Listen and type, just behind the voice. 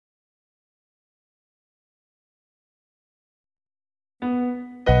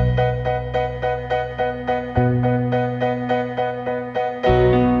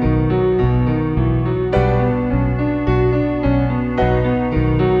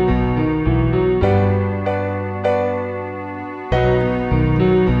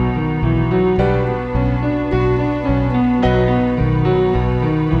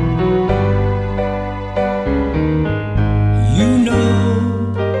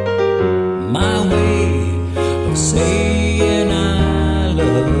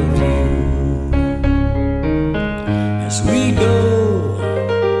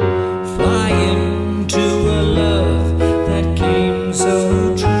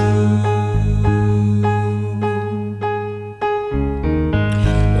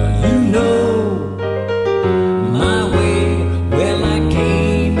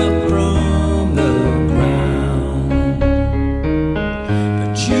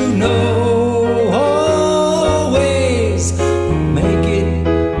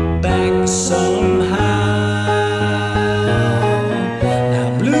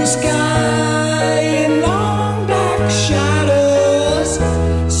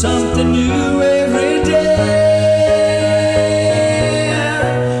something new every day.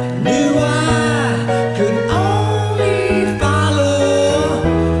 Knew I could only follow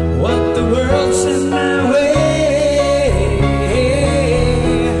what the world sent my way,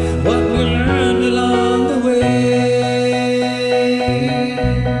 what we learned along the way.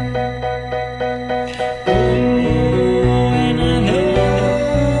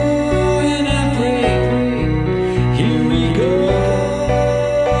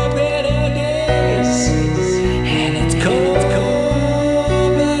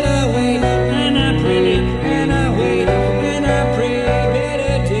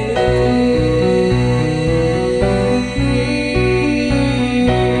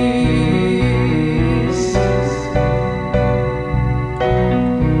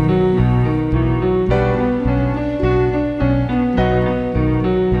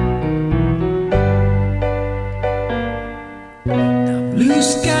 Blue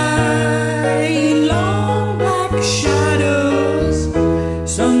sky, long black shadows,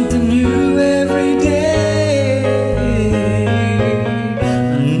 something new every day.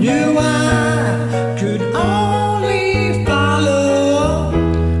 I knew I could only follow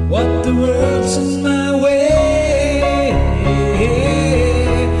what the world sent my way,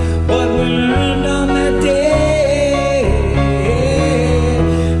 what we learned on that day,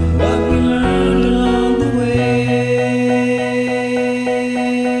 what we learned along the way.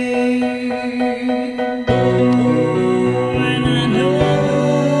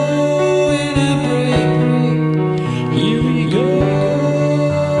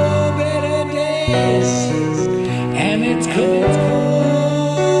 And it's cold,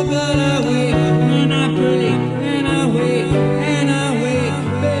 but I wait, and I pray, and I wait, and I wait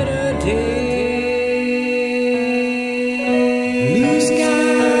better days. Blue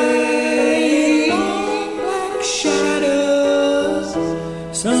sky, long black shadows,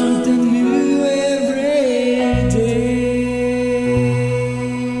 something new.